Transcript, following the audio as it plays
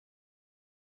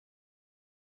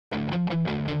Hey,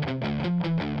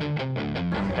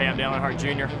 I'm Dallin Hart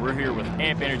Jr. We're here with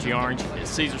Amp Energy Orange at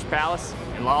Caesars Palace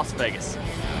in Las Vegas.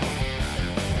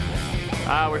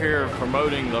 We're here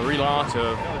promoting the relaunch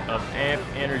of Amp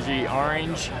Energy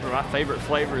Orange. My favorite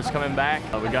flavor is coming back.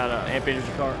 We got an Amp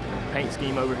Energy car paint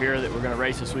scheme over here that we're going to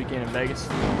race this weekend in Vegas.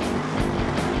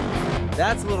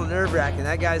 That's a little nerve-wracking.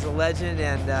 That guy's a legend,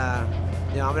 and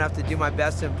you know, I'm gonna have to do my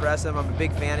best to impress him. I'm a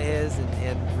big fan of his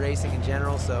and racing in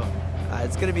general, so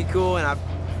it's gonna be cool, and I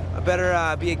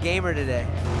better be a gamer today.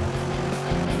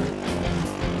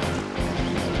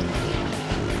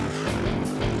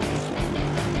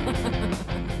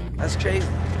 That's crazy.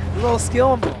 A little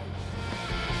skill involved.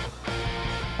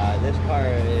 This car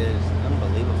is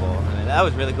unbelievable. I mean, that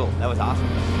was really cool. That was awesome.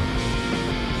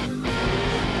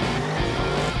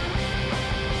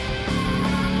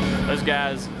 Those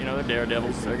guys, you know, they're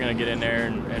daredevils. They're going to get in there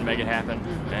and make it happen,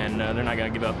 and they're not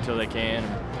going to give up until they can.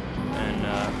 And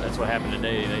that's what happened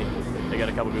today. They got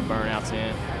a couple good burnouts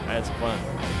in. I had some fun.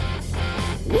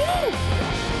 Woo!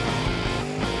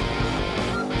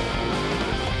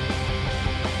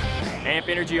 Amp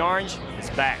Energy Orange is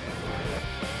back.